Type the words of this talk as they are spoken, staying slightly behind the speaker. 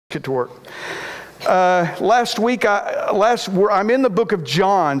Get to work. Last week, I'm in the book of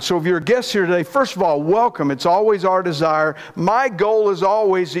John. So if you're a guest here today, first of all, welcome. It's always our desire. My goal is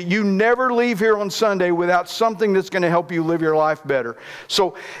always that you never leave here on Sunday without something that's going to help you live your life better.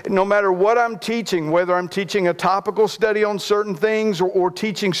 So no matter what I'm teaching, whether I'm teaching a topical study on certain things or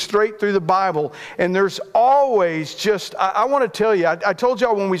teaching straight through the Bible, and there's always just, I want to tell you, I told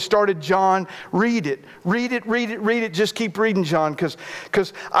y'all when we started John, read it. Just keep reading John, because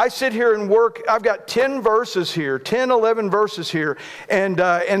I sit here and work. I've got 10 verses here, 10, 11 verses here, and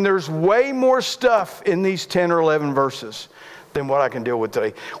there's way more stuff in these 10 or 11 verses than what I can deal with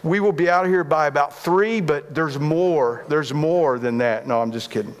today. We will be out of here by about 3, but there's more than that. No, I'm just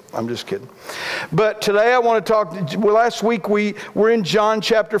kidding. But today I want to talk, well, last week we were in John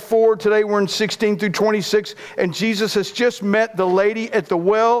chapter 4. Today we're in 16 through 26, and Jesus has just met the lady at the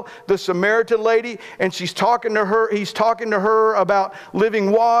well, the Samaritan lady, and he's talking to her about living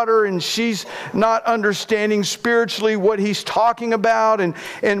water, and she's not understanding spiritually what he's talking about.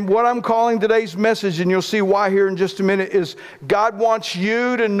 And what I'm calling today's message, and you'll see why here in just a minute, is God wants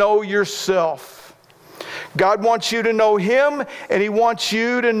you to know yourself. God wants you to know Him, and He wants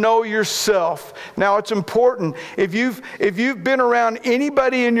you to know yourself. Now, it's important. If you've been around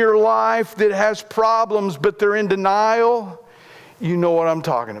anybody in your life that has problems, but they're in denial, you know what I'm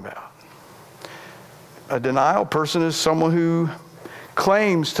talking about. A denial person is someone who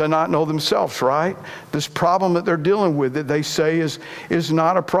claims to not know themselves, right? This problem that they're dealing with that they say is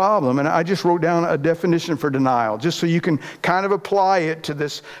not a problem. And I just wrote down a definition for denial, just so you can kind of apply it to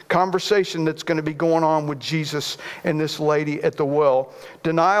this conversation that's going to be going on with Jesus and this lady at the well.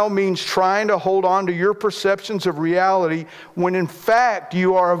 Denial means trying to hold on to your perceptions of reality when in fact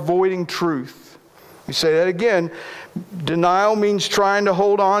you are avoiding truth. You say that again. Denial means trying to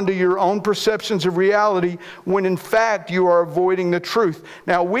hold on to your own perceptions of reality when in fact you are avoiding the truth.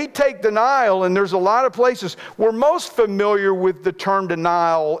 Now we take denial, and there's a lot of places. We're most familiar with the term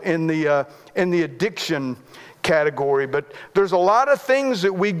denial in the addiction category, but there's a lot of things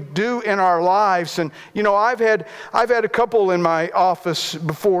that we do in our lives. And you know, I've had a couple in my office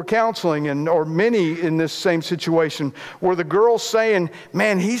before counseling, or many in this same situation, where the girl's saying,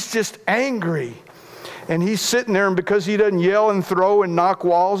 "Man, he's just angry." And he's sitting there, and because he doesn't yell and throw and knock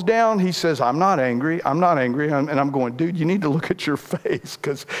walls down, he says, I'm not angry. And I'm going, dude, you need to look at your face,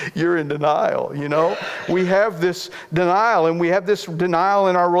 because you're in denial, you know? We have this denial, and we have this denial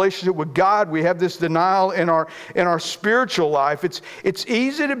in our relationship with God. We have this denial in our spiritual life. It's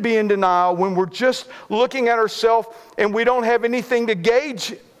easy to be in denial when we're just looking at ourselves and we don't have anything to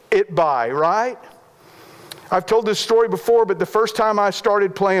gauge it by, right? I've told this story before, but the first time I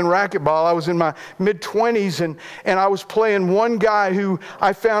started playing racquetball, I was in my mid-20s, and I was playing one guy who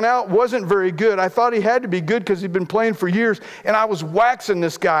I found out wasn't very good. I thought he had to be good because he'd been playing for years, and I was waxing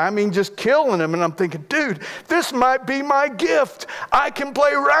this guy. I mean, just killing him, and I'm thinking, dude, this might be my gift. I can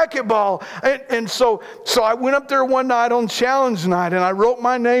play racquetball. And so I went up there one night on challenge night, and I wrote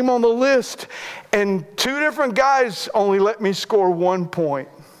my name on the list, and 2 different guys only let me score 1 point.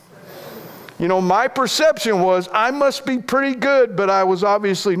 You know, my perception was I must be pretty good, but I was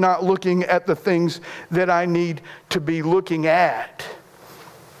obviously not looking at the things that I need to be looking at.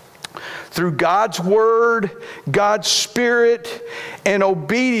 Through God's Word, God's Spirit, and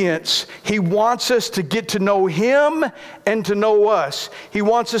obedience, He wants us to get to know Him and to know us. He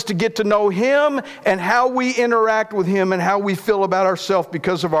wants us to get to know Him and how we interact with Him and how we feel about ourselves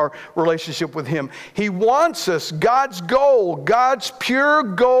because of our relationship with Him. He wants us, God's goal, God's pure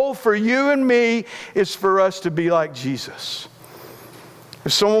goal for you and me is for us to be like Jesus.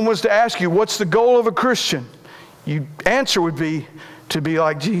 If someone was to ask you, what's the goal of a Christian? Your answer would be to be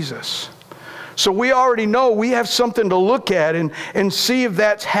like Jesus. So we already know we have something to look at and see if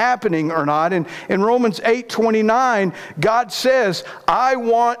that's happening or not. And in Romans 8:29, God says, I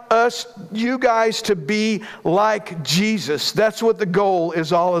want you guys to be like Jesus. That's what the goal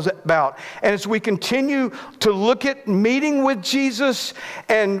is all about. And as we continue to look at meeting with Jesus,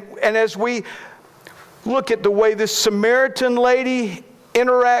 and as we look at the way this Samaritan lady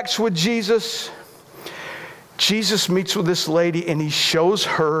interacts with Jesus, Jesus meets with this lady, and He shows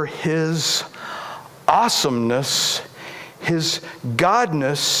her His awesomeness, His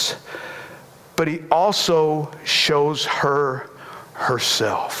godness, but He also shows her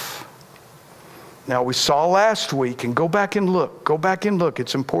herself. Now, we saw last week, and go back and look,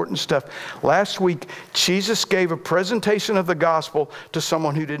 it's important stuff. Last week, Jesus gave a presentation of the gospel to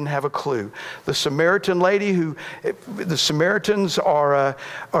someone who didn't have a clue. The Samaritan lady the Samaritans are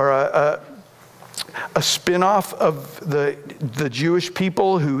a spin-off of the Jewish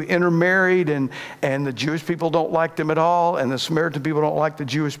people who intermarried, and the Jewish people don't like them at all, and the Samaritan people don't like the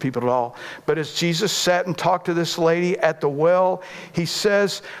Jewish people at all. But as Jesus sat and talked to this lady at the well, he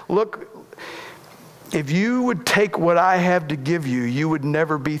says, look, if you would take what I have to give you, you would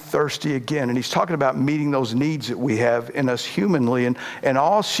never be thirsty again. And he's talking about meeting those needs that we have in us humanly. And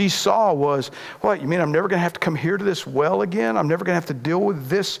all she saw was, what, you mean I'm never going to have to come here to this well again? I'm never going to have to deal with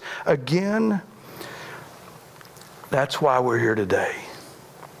this again? That's why we're here today.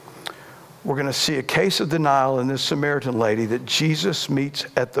 We're going to see a case of denial in this Samaritan lady that Jesus meets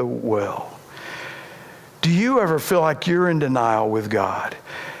at the well. Do you ever feel like you're in denial with God?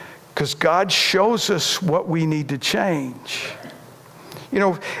 Because God shows us what we need to change. You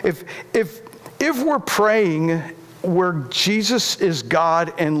know, if we're praying where Jesus is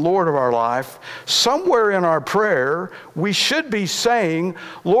God and Lord of our life, somewhere in our prayer, we should be saying,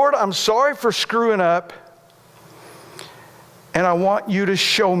 Lord, I'm sorry for screwing up, and I want you to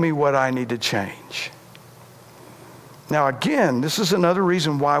show me what I need to change. Now again, this is another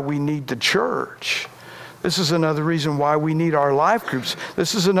reason why we need the church. This is another reason why we need our life groups.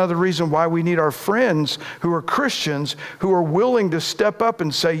 This is another reason why we need our friends who are Christians, who are willing to step up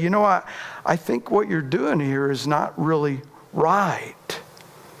and say, you know, I think what you're doing here is not really right.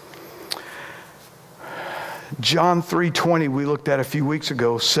 John 3:20, we looked at a few weeks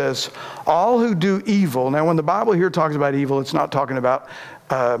ago, says, all who do evil. Now, when the Bible here talks about evil, it's not talking about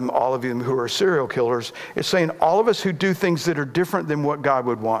all of you who are serial killers. It's saying all of us who do things that are different than what God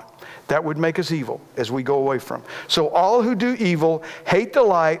would want. That would make us evil as we go away from. So all who do evil hate the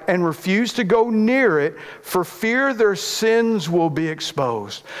light and refuse to go near it for fear their sins will be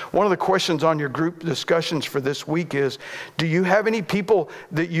exposed. One of the questions on your group discussions for this week is, do you have any people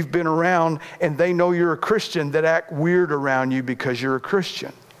that you've been around and they know you're a Christian that act weird around you because you're a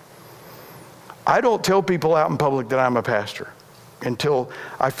Christian? I don't tell people out in public that I'm a pastor until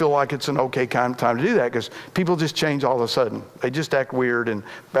I feel like it's an okay time to do that, because people just change all of a sudden. They just act weird and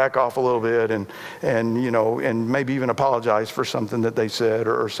back off a little bit and you know, and maybe even apologize for something that they said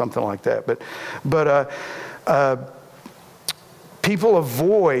or something like that. But people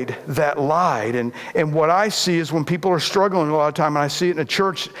avoid that light. And what I see is when people are struggling a lot of time, and I see it in a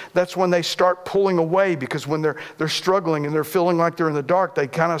church, that's when they start pulling away, because when they're struggling and they're feeling like they're in the dark, they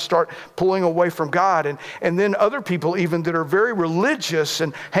kind of start pulling away from God. And then other people even that are very religious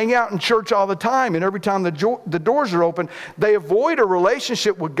and hang out in church all the time, and every time the doors are open, they avoid a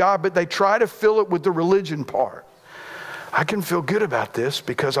relationship with God, but they try to fill it with the religion part. I can feel good about this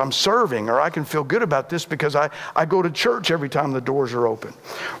because I'm serving, or I can feel good about this because I go to church every time the doors are open.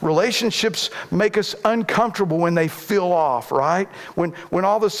 Relationships make us uncomfortable when they feel off, right? When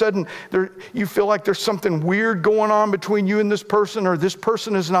all of a sudden you feel like there's something weird going on between you and this person, or this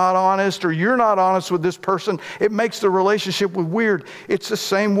person is not honest, or you're not honest with this person, it makes the relationship weird. It's the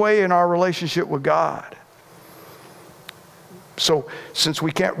same way in our relationship with God. So since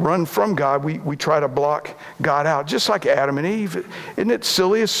we can't run from God, we try to block God out. Just like Adam and Eve. Isn't it the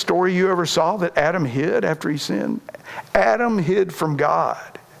silliest story you ever saw, that Adam hid after he sinned? Adam hid from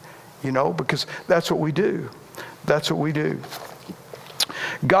God, you know, because that's what we do. That's what we do.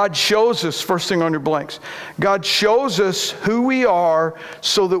 God shows us, first thing on your blanks, God shows us who we are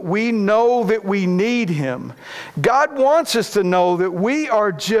so that we know that we need Him. God wants us to know that we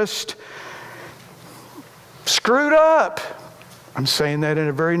are just screwed up. I'm saying that in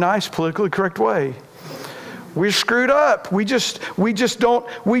a very nice, politically correct way. We're screwed up. We just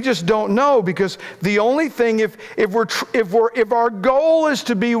don't know, because the only thing, if our goal is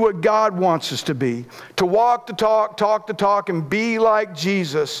to be what God wants us to be, to walk the talk, and be like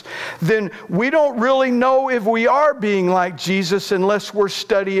Jesus, then we don't really know if we are being like Jesus unless we're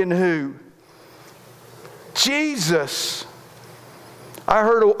studying who? Jesus. I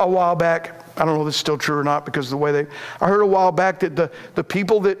heard a while back, I don't know if this is still true or not, because of the way I heard a while back that the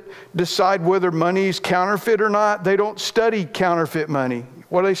people that decide whether money is counterfeit or not, they don't study counterfeit money.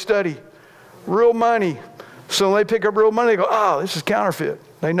 What do they study? Real money. So when they pick up real money, they go, oh, this is counterfeit.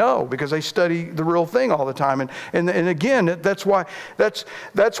 They know, because they study the real thing all the time. And again, that's why,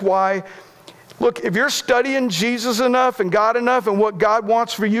 look, if you're studying Jesus enough and God enough and what God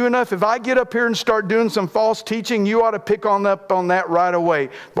wants for you enough, if I get up here and start doing some false teaching, you ought to pick up on that right away.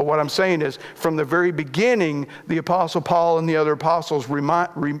 But what I'm saying is, from the very beginning, the Apostle Paul and the other apostles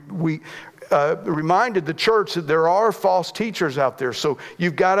reminded the church that there are false teachers out there. So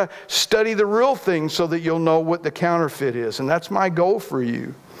you've got to study the real thing so that you'll know what the counterfeit is. And that's my goal for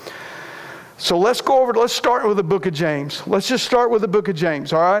you. So let's start with the book of James. Let's just start with the book of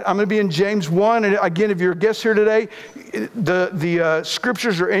James, all right? I'm going to be in James 1. And again, if you're a guest here today, the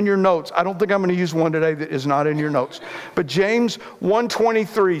scriptures are in your notes. I don't think I'm going to use one today that is not in your notes. But James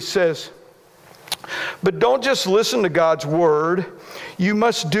 1:23 says, "But don't just listen to God's word. You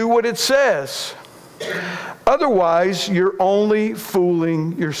must do what it says. Otherwise, you're only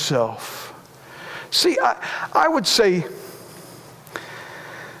fooling yourself." See, I would say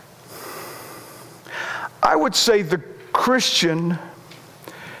the Christian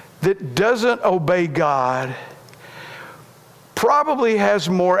that doesn't obey God probably has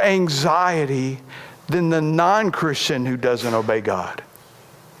more anxiety than the non-Christian who doesn't obey God.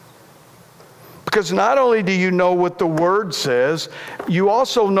 Because not only do you know what the Word says, you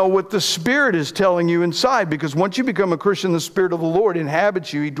also know what the Spirit is telling you inside. Because once you become a Christian, the Spirit of the Lord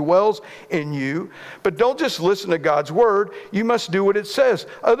inhabits you. He dwells in you. But don't just listen to God's Word. You must do what it says.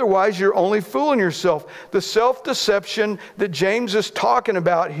 Otherwise, you're only fooling yourself. The self-deception that James is talking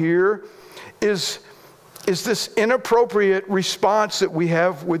about here is this inappropriate response that we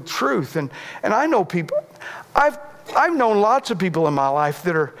have with truth. And I know people, I've known lots of people in my life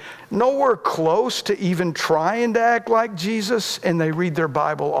that are nowhere close to even trying to act like Jesus, and they read their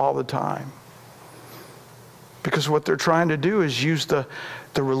Bible all the time. Because what they're trying to do is use the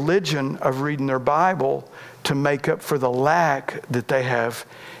religion of reading their Bible to make up for the lack that they have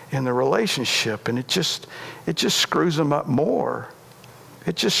in the relationship. And it just screws them up more.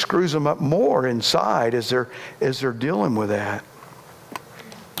 It just screws them up more inside as they're dealing with that.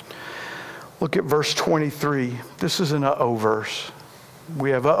 Look at verse 23. This is an uh-oh verse. We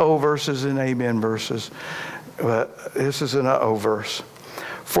have uh-oh verses and amen verses. But this is an uh-oh verse.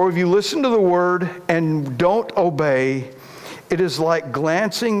 "For if you listen to the word and don't obey, it is like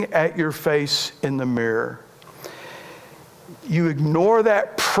glancing at your face in the mirror." You ignore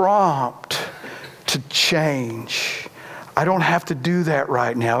that prompt to change. I don't have to do that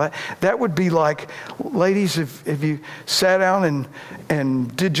right now. That would be like, ladies, if you sat down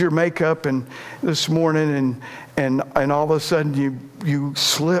and did your makeup and this morning and all of a sudden you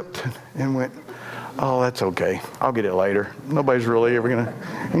slipped and went, "Oh, that's okay. I'll get it later. Nobody's really ever going to..."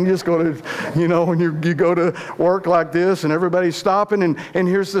 And you just go to, when you go to work like this and everybody's stopping, and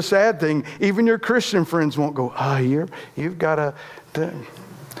here's the sad thing. Even your Christian friends won't go, you've got to...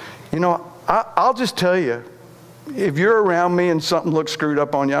 I'll just tell you, if you're around me and something looks screwed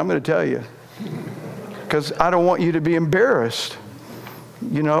up on you, I'm going to tell you. Because I don't want you to be embarrassed.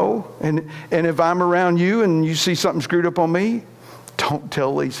 And if I'm around you and you see something screwed up on me, don't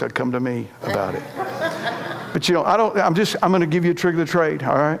tell Lisa, come to me about it. But I'm going to give you a trick of the trade,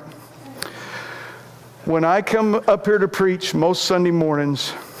 all right? When I come up here to preach most Sunday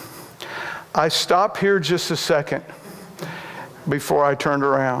mornings, I stop here just a second before I turned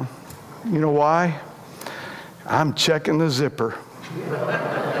around. You know why? I'm checking the zipper.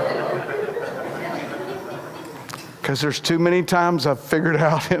 Because there's too many times I've figured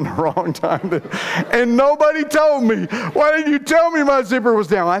out in the wrong time. And nobody told me. Why didn't you tell me my zipper was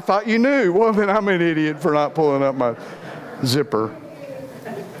down? I thought you knew. Well, then I'm an idiot for not pulling up my zipper.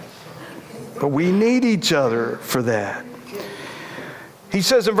 But we need each other for that. He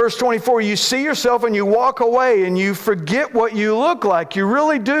says in verse 24, you see yourself and you walk away and you forget what you look like. You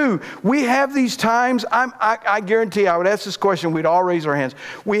really do. We have these times, I guarantee I would ask this question, we'd all raise our hands.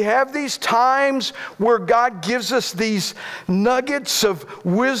 We have these times where God gives us these nuggets of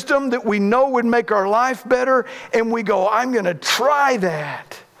wisdom that we know would make our life better, and we go, I'm going to try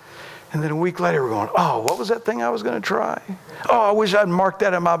that. And then a week later we're going, oh, what was that thing I was going to try? Oh, I wish I'd marked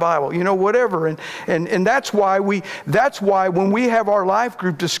that in my Bible. Whatever. And that's why when we have our life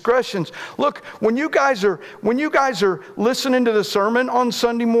group discussions, look, when you guys are listening to the sermon on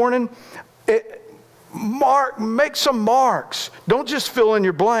Sunday morning, make some marks. Don't just fill in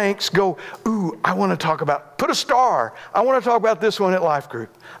your blanks. Go, ooh, I want to talk about, put a star. I want to talk about this one at life group.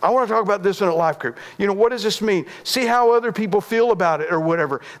 I want to talk about this one at life group. What does this mean? See how other people feel about it or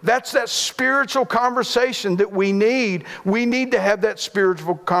whatever. That's that spiritual conversation that we need. We need to have that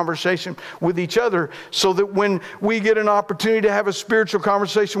spiritual conversation with each other so that when we get an opportunity to have a spiritual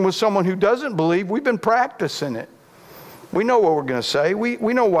conversation with someone who doesn't believe, we've been practicing it. We know what we're going to say.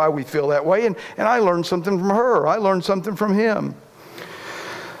 We know why we feel that way. And I learned something from her. I learned something from him.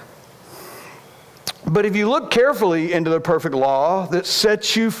 But if you look carefully into the perfect law that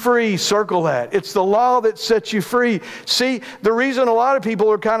sets you free, circle that. It's the law that sets you free. See, the reason a lot of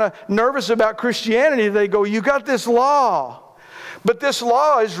people are kind of nervous about Christianity, they go, you got this law. But this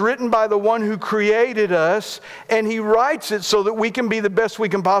law is written by the one who created us, and he writes it so that we can be the best we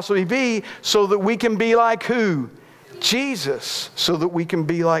can possibly be, so that we can be like who? Jesus so that we can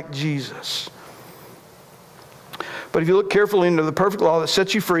be like Jesus. But if you look carefully into the perfect law that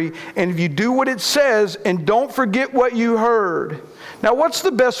sets you free, and if you do what it says and don't forget what you heard. Now, what's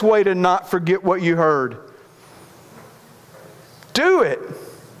the best way to not forget what you heard? Do it.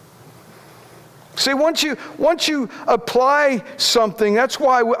 See, once you apply something, that's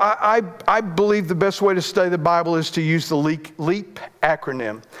why I believe the best way to study the Bible is to use the LEAP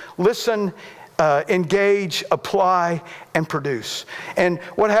acronym. Listen, engage, apply, and produce. And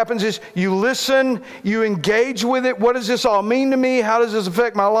what happens is you listen, you engage with it. What does this all mean to me? How does this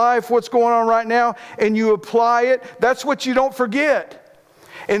affect my life? What's going on right now? And you apply it. That's what you don't forget.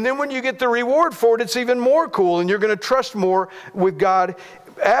 And then when you get the reward for it, it's even more cool, and you're going to trust more with God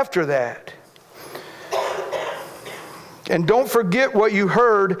after that. And don't forget what you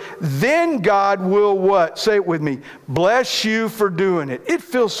heard, then God will what? Say it with me. Bless you for doing it. It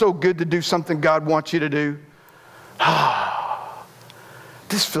feels so good to do something God wants you to do.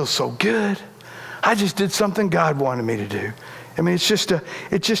 This feels so good. I just did something God wanted me to do. I mean,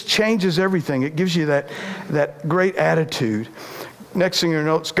 it just changes everything. It gives you that great attitude. Next thing in your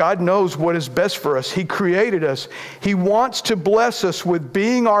notes, God knows what is best for us. He created us. He wants to bless us with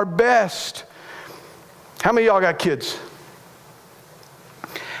being our best. How many of y'all got kids?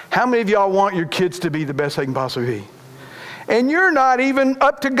 How many of y'all want your kids to be the best they can possibly be? And you're not even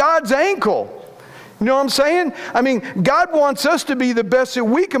up to God's ankle. You know what I'm saying? I mean, God wants us to be the best that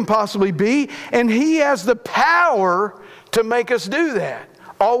we can possibly be, and He has the power to make us do that.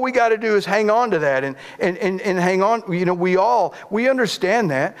 All we got to do is hang on to that and hang on. You know, we understand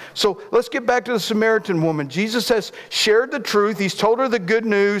that. So let's get back to the Samaritan woman. Jesus has shared the truth. He's told her the good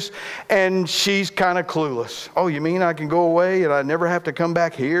news, and she's kind of clueless. Oh, you mean I can go away and I never have to come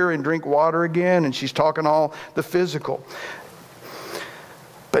back here and drink water again? And she's talking all the physical.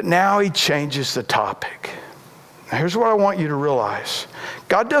 But now He changes the topic. Now, here's what I want you to realize.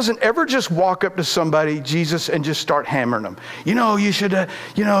 God doesn't ever just walk up to somebody, Jesus, and just start hammering them. You know, you should,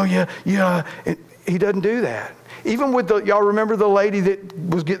 He doesn't do that. Even with y'all remember the lady that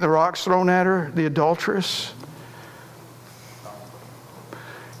was getting the rocks thrown at her, the adulteress?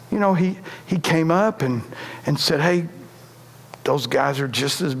 You know, he came up and said, hey, those guys are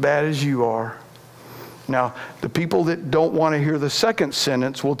just as bad as you are. Now, the people that don't want to hear the second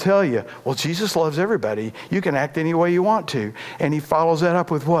sentence will tell you, well, Jesus loves everybody. You can act any way you want to. And He follows that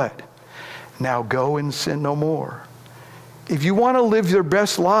up with what? Now go and sin no more. If you want to live your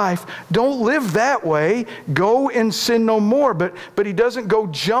best life, don't live that way. Go and sin no more. But He doesn't go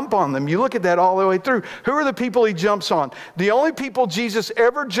jump on them. You look at that all the way through. Who are the people He jumps on? The only people Jesus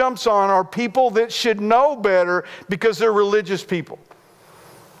ever jumps on are people that should know better because they're religious people.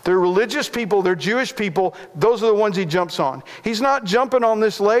 They're religious people, they're Jewish people, those are the ones He jumps on. He's not jumping on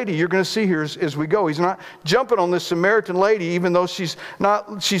this lady, you're going to see here as we go. He's not jumping on this Samaritan lady, even though she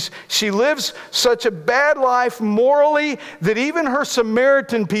lives such a bad life morally that even her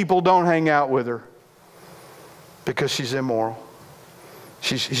Samaritan people don't hang out with her because she's immoral.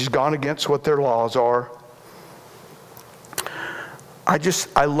 She's gone against what their laws are.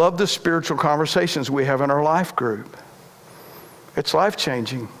 I love the spiritual conversations we have in our life group. It's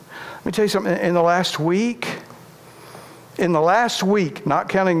life-changing. Let me tell you something. In the last week, not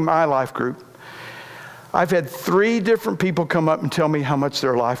counting my life group, I've had 3 different people come up and tell me how much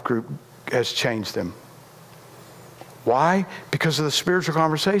their life group has changed them. Why? Because of the spiritual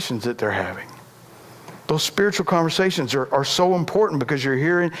conversations that they're having. Those spiritual conversations are so important because you're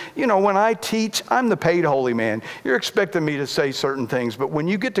hearing, you know, when I teach, I'm the paid holy man. You're expecting me to say certain things, but when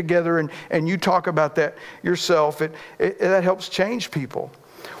you get together and you talk about that yourself, that helps change people.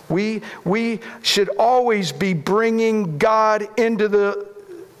 We should always be bringing God into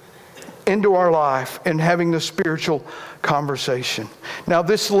our life and having the spiritual conversation. Now,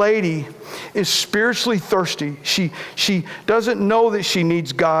 this lady is spiritually thirsty. She doesn't know that she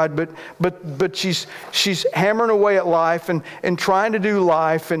needs God, but she's hammering away at life and trying to do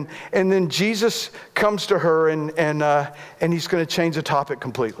life, and then Jesus comes to her and He's going to change the topic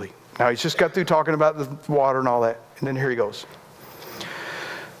completely. Now, He's just got through talking about the water and all that, and then here He goes.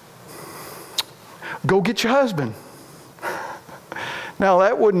 Go get your husband. Now,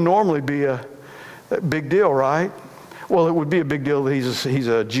 that wouldn't normally be a big deal, right? Well, it would be a big deal that he's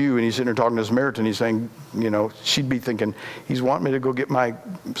a Jew and he's sitting there talking to a Samaritan. He's saying, you know, she'd be thinking, he's wanting me to go get my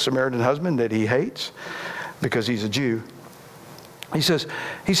Samaritan husband that he hates because he's a Jew. He says,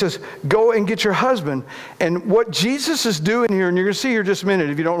 go and get your husband. And what Jesus is doing here, and you're going to see here in just a minute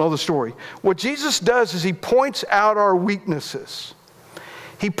if you don't know the story. What Jesus does is He points out our weaknesses.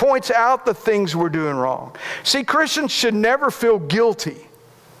 He points out the things we're doing wrong. See, Christians should never feel guilty.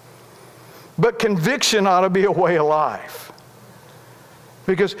 But conviction ought to be a way of life.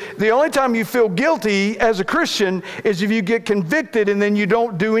 Because the only time you feel guilty as a Christian is if you get convicted and then you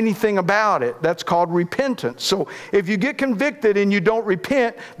don't do anything about it. That's called repentance. So if you get convicted and you don't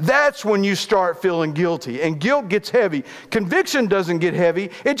repent, that's when you start feeling guilty. And guilt gets heavy. Conviction doesn't get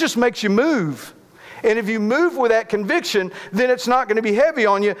heavy. It just makes you move. And if you move with that conviction, then it's not going to be heavy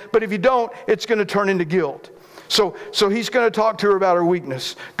on you. But if you don't, it's going to turn into guilt. So he's going to talk to her about her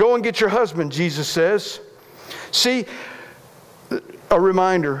weakness. Go and get your husband, Jesus says. See, a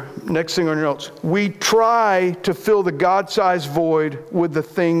reminder, next thing on your notes. We try to fill the God-sized void with the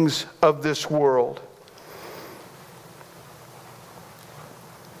things of this world.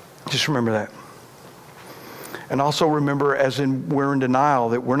 Just remember that. And also remember, as in we're in denial,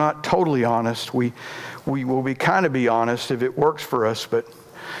 that we're not totally honest. We will be kind of be honest if it works for us. But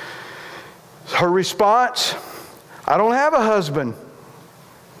her response, I don't have a husband.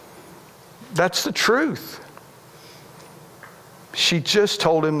 That's the truth. She just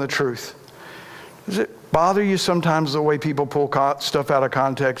told him the truth. Does it bother you sometimes the way people pull stuff out of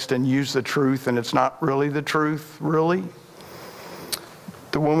context and use the truth and it's not really the truth, really?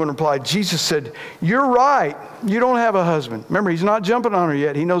 The woman replied, Jesus said, you're right. You don't have a husband. Remember, he's not jumping on her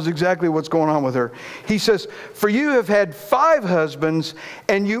yet. He knows exactly what's going on with her. He says, for you have had 5 husbands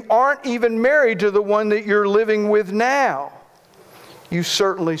and you aren't even married to the one that you're living with now. You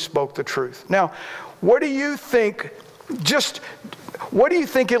certainly spoke the truth. Now, what do you think? What do you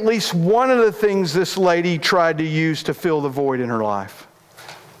think at least one of the things this lady tried to use to fill the void in her life?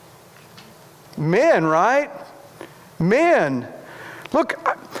 Men, right? Men. Look,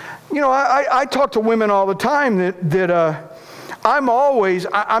 I talk to women all the time that I'm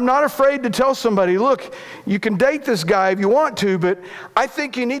not afraid to tell somebody, look, you can date this guy if you want to, but I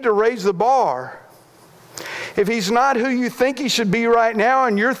think you need to raise the bar. If he's not who you think he should be right now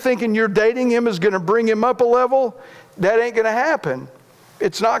and you're thinking you're dating him is going to bring him up a level, that ain't going to happen.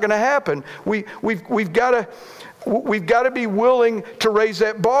 It's not going to happen. We've got to be willing to raise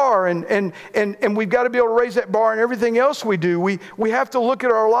that bar, and we've got to be able to raise that bar in everything else we do. We have to look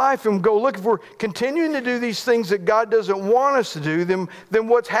at our life and go, look, if we're continuing to do these things that God doesn't want us to do, then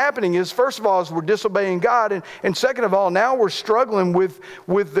what's happening is, first of all, is we're disobeying God, and second of all, now we're struggling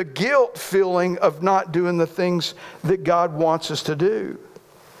with the guilt feeling of not doing the things that God wants us to do.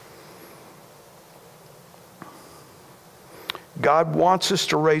 God wants us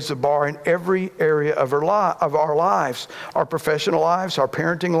to raise the bar in every area of our lives, our professional lives, our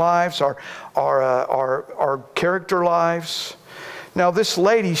parenting lives, our character lives. Now, this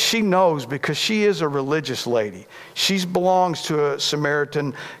lady, she knows because she is a religious lady. She belongs to a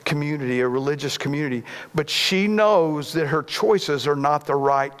Samaritan community, a religious community, but she knows that her choices are not the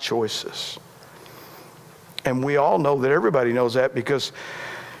right choices. And we all know that. Everybody knows that because,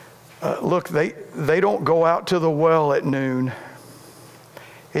 look, they don't go out to the well at noon.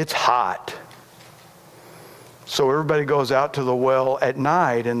 It's hot. So everybody goes out to the well at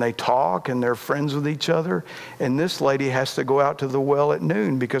night and they talk and they're friends with each other. And this lady has to go out to the well at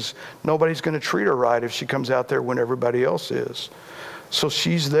noon because nobody's going to treat her right if she comes out there when everybody else is. So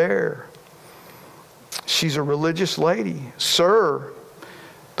she's there. She's a religious lady. Sir,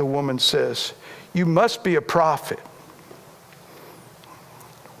 the woman says, you must be a prophet.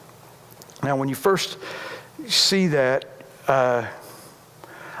 Now, when you first see that,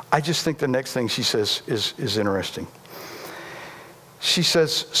 I just think the next thing she says is interesting. She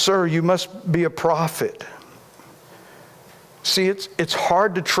says, sir, you must be a prophet. See, it's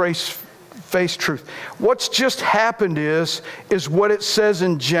hard to face truth. What's just happened is what it says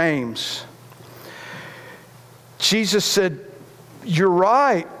in James. Jesus said, you're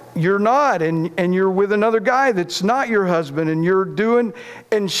right. You're not, and you're with another guy that's not your husband, and you're doing,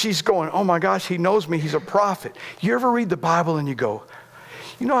 and she's going, oh my gosh, he knows me, he's a prophet. You ever read the Bible and you go,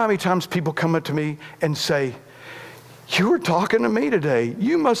 you know how many times people come up to me and say, you were talking to me today.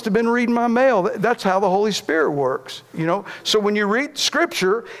 You must have been reading my mail. That's how the Holy Spirit works, you know. So when you read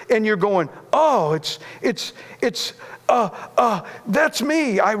Scripture and you're going, oh, that's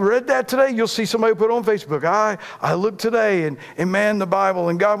me. I read that today. You'll see somebody put on Facebook, I looked today and man, the Bible,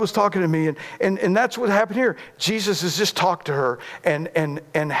 and God was talking to me. And that's what happened here. Jesus has just talked to her. And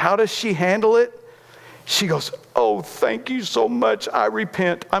how does she handle it? She goes, oh, thank you so much. I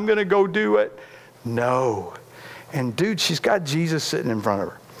repent. I'm going to go do it. No. And dude, she's got Jesus sitting in front of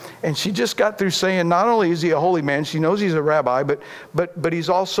her. And she just got through saying, not only is he a holy man, she knows he's a rabbi, but he's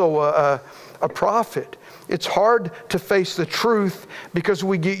also a prophet. It's hard to face the truth because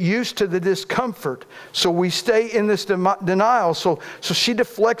we get used to the discomfort. So we stay in this denial. So she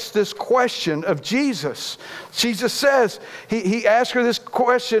deflects this question of Jesus. Jesus says, he asked her this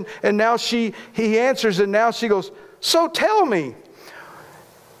question, and now he answers, and now she goes, so tell me,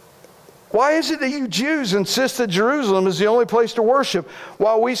 why is it that you Jews insist that Jerusalem is the only place to worship,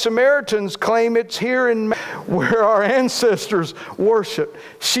 while we Samaritans claim it's here in where our ancestors worship?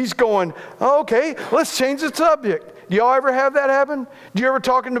 She's going, okay, let's change the subject. Do y'all ever have that happen? Do you ever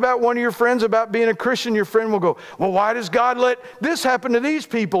talking about one of your friends about being a Christian? Your friend will go, well, why does God let this happen to these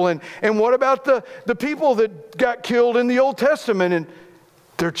people? And what about the people that got killed in the Old Testament? And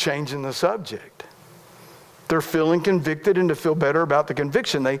they're changing the subject. They're feeling convicted, and to feel better about the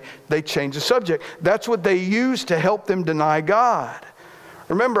conviction, they change the subject. That's what they use to help them deny God.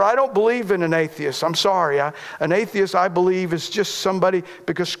 Remember, I don't believe in an atheist. I'm sorry. An atheist, I believe, is just somebody,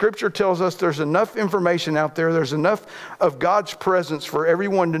 because Scripture tells us there's enough information out there, there's enough of God's presence for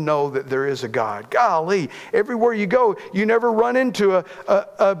everyone to know that there is a God. Golly, everywhere you go, you never run into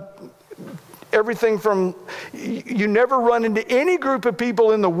everything from, you never run into any group of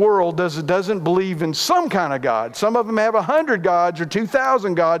people in the world that doesn't believe in some kind of God. Some of them have 100 gods or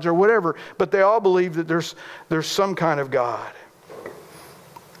 2,000 gods or whatever, but they all believe that there's some kind of God.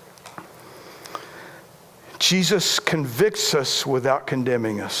 Jesus convicts us without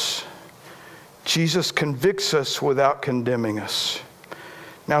condemning us. Jesus convicts us without condemning us.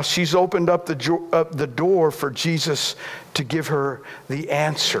 Now she's opened up the door for Jesus to give her the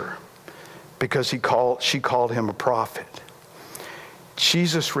answer, because she called him a prophet.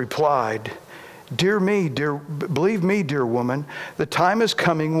 Jesus replied, believe me, dear woman, the time is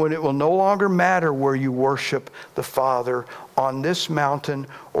coming when it will no longer matter where you worship the Father, on this mountain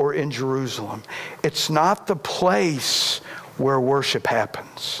or in Jerusalem. It's not the place where worship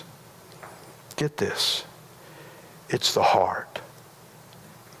happens. Get this. It's the heart.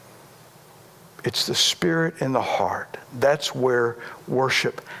 It's the spirit and the heart. That's where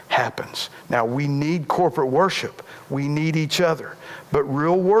worship happens. Now, we need corporate worship. We need each other. But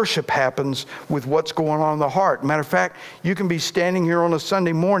real worship happens with what's going on in the heart. Matter of fact, you can be standing here on a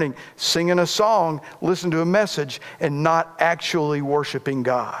Sunday morning singing a song, listen to a message, and not actually worshiping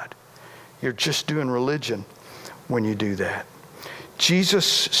God. You're just doing religion when you do that. Jesus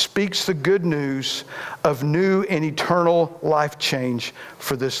speaks the good news of new and eternal life change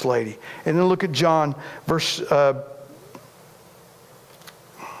for this lady. And then look at John, verses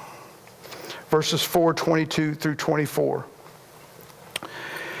 4:22 through 24.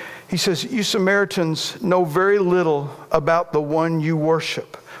 He says, you Samaritans know very little about the one you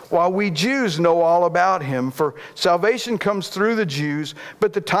worship, while we Jews know all about him. For salvation comes through the Jews,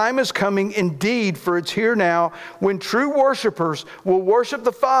 but the time is coming indeed, for it's here now, when true worshipers will worship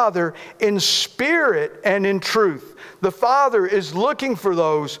the Father in spirit and in truth. The Father is looking for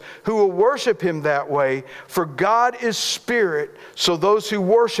those who will worship him that way, for God is spirit, so those who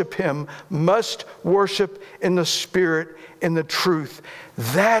worship him must worship in the spirit and the truth.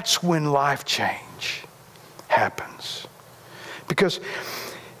 That's when life change happens. Because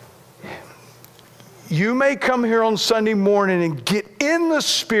you may come here on Sunday morning and get in the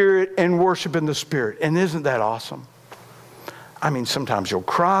Spirit and worship in the Spirit. And isn't that awesome? I mean, sometimes you'll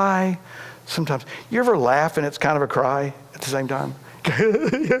cry. Sometimes, you ever laugh and it's kind of a cry at the same time?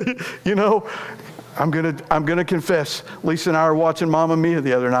 You know, I'm gonna confess, Lisa and I were watching Mamma Mia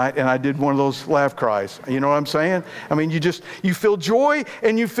the other night, and I did one of those laugh cries. You know what I'm saying? I mean, you feel joy,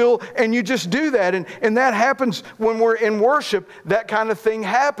 and you just do that. And that happens when we're in worship. That kind of thing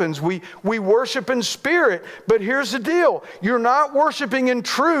happens. We worship in spirit. But here's the deal. You're not worshiping in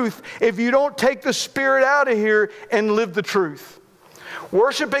truth if you don't take the spirit out of here and live the truth.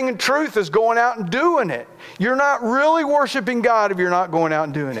 Worshiping in truth is going out and doing it. You're not really worshiping God if you're not going out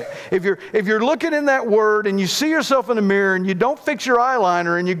and doing it. If you're looking in that Word and you see yourself in the mirror and you don't fix your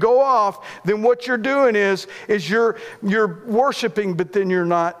eyeliner and you go off, then what you're doing is you're worshiping, but then you're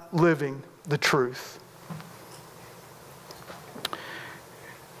not living the truth.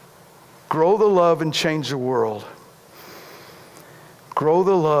 Grow the love and change the world. Grow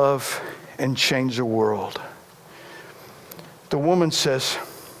the love and change the world. The woman says,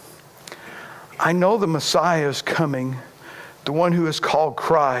 I know the Messiah is coming, the one who is called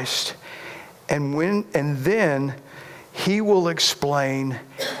Christ, and then he will explain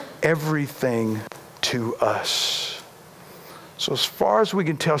everything to us. So as far as we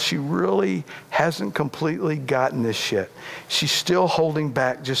can tell, she really hasn't completely gotten this yet. She's still holding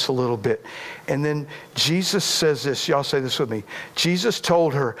back just a little bit. And then Jesus says this, y'all say this with me. Jesus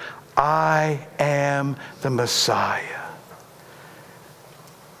told her, I am the Messiah.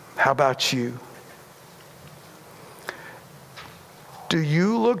 How about you? Do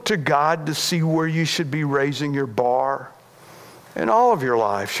you look to God to see where you should be raising your bar? in all of your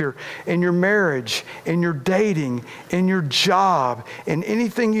lives, in your marriage, in your dating, in your job, in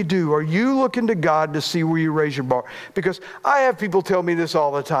anything you do? Are you looking to God to see where you raise your bar? Because I have people tell me this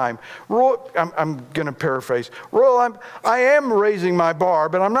all the time. Roy, I'm going to paraphrase. Roy, I am raising my bar,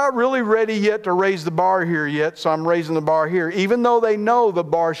 but I'm not really ready yet to raise the bar here yet, so I'm raising the bar here, even though they know the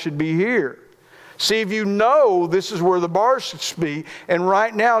bar should be here. See, if you know this is where the bar should be, and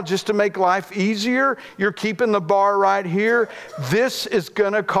right now, just to make life easier, you're keeping the bar right here, this is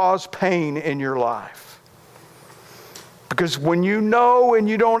going to cause pain in your life. Because when you know and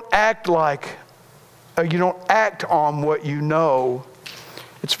you don't act on what you know,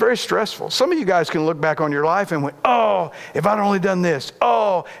 it's very stressful. Some of you guys can look back on your life and went, oh, if I'd only done this.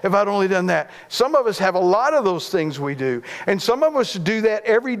 Oh, if I'd only done that. Some of us have a lot of those things we do. And some of us do that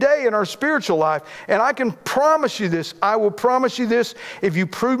every day in our spiritual life. And I can promise you this. I will promise you this. If you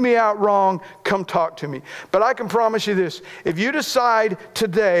prove me out wrong, come talk to me. But I can promise you this. If you decide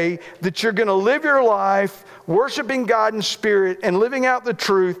today that you're going to live your life worshiping God in spirit and living out the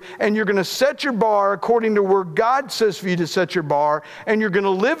truth, and you're going to set your bar according to where God says for you to set your bar, and you're going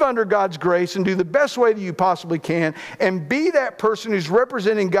to live under God's grace and do the best way that you possibly can, and be that person who's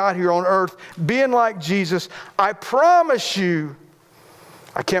representing God here on earth, being like Jesus, I promise you,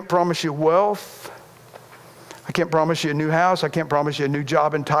 I can't promise you wealth. I can't promise you a new house. I can't promise you a new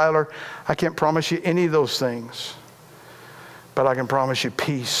job in Tyler. I can't promise you any of those things. But I can promise you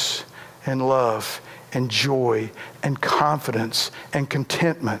peace and love and joy and confidence and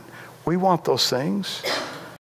contentment. We want those things.